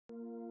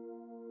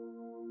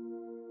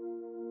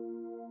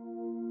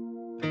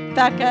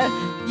Becca,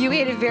 you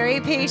waited very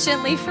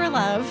patiently for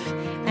love,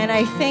 and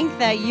I think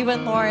that you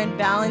and Loren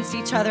balanced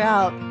each other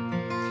out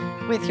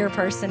with your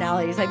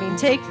personalities. I mean,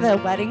 take the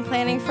wedding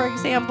planning, for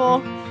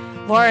example.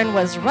 Loren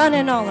was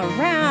running all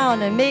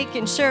around and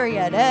making sure he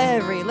had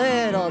every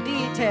little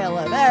detail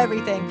of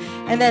everything.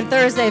 And then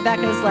Thursday,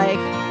 Becca's like,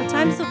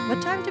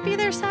 what time to be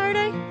there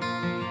Saturday?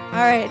 All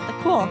right,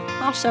 cool,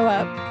 I'll show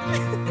up.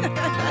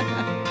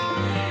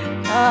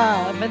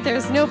 But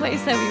there's no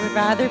place that we would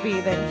rather be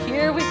than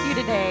here with you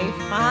today,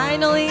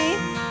 finally,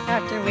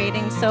 after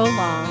waiting so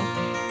long.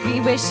 We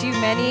wish you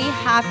many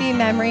happy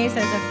memories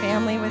as a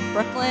family with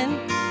Brooklyn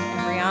and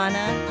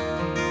Brianna.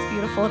 It's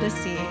beautiful to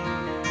see.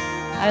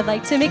 I'd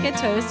like to make a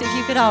toast, if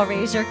you could all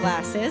raise your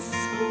glasses.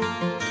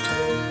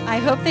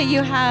 I hope that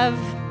you have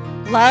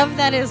love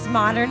that is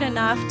modern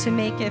enough to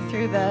make it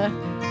through the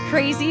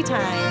crazy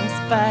times,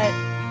 but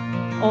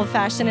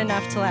old-fashioned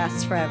enough to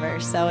last forever.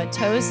 So a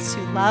toast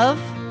to love,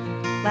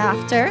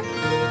 laughter,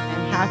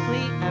 and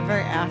happily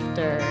ever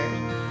after.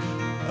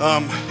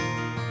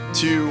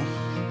 To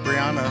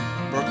Brianna,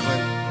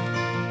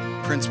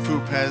 Brooklyn, Prince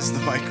Poop has the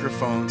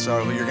microphone,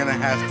 so you're gonna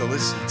have to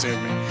listen to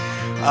me.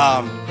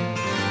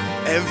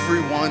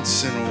 Every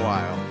once in a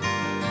while,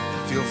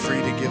 feel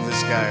free to give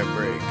this guy a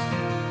break,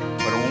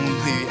 but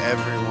only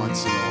every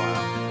once in a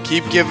while.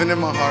 Keep giving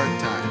him a hard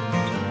time,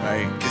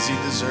 right? Because he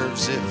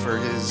deserves it for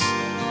his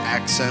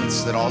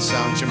accents that all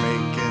sound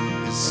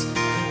Jamaican,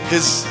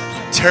 his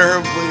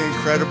terribly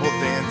incredible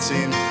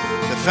dancing,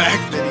 the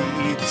fact that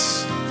he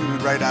eats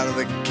food right out of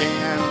the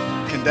can,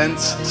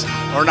 condensed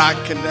or not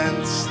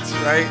condensed,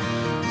 right?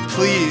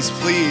 Please,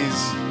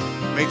 please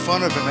make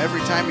fun of him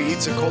every time he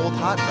eats a cold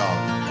hot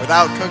dog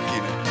without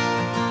cooking it.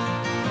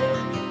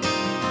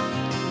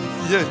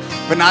 Yeah,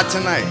 but not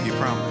tonight, he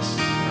promised.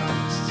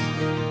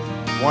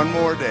 One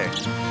more day.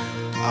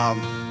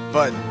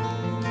 But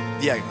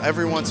yeah,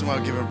 every once in a while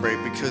give him a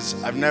break, because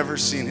I've never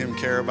seen him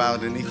care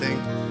about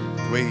anything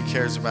the way he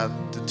cares about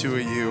the two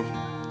of you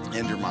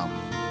and your mom.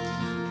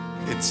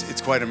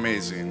 It's quite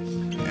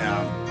amazing.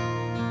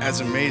 As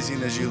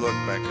amazing as you look,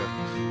 Becca,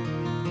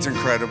 it's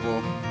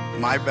incredible.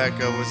 My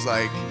Becca was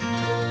like,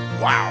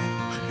 wow,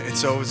 and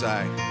so was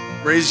I.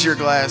 Raise your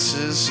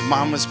glasses.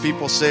 Mama's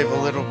people save a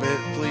little bit,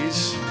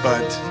 please.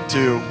 But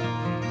to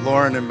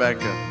Loren and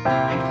Becca.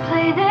 Let's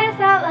play this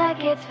out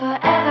like it's forever,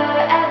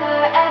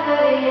 ever,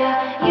 ever,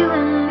 yeah. You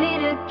and me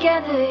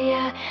together,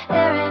 yeah.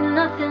 There ain't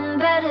nothing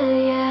better,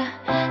 yeah.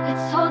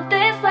 Let's hold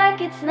this like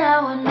it's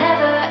now or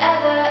never,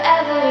 ever,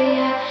 ever,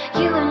 yeah.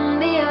 You and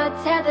me are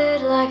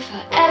tethered like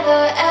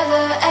forever,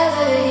 ever,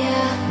 ever,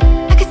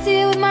 yeah. I can see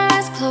it with my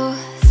eyes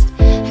closed.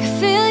 I can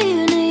feel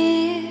you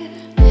near.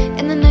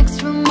 In the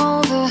next room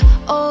over,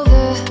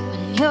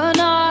 when you're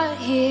not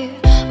here.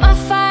 My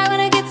fire when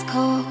it gets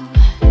cold.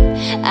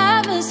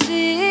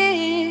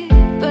 Atmosphere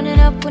burning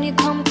up when you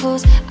come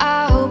close.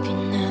 I hope you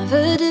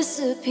never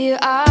disappear.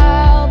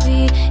 I'll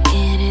be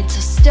in it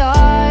till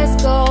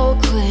stars go,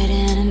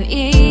 quitting and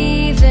eating.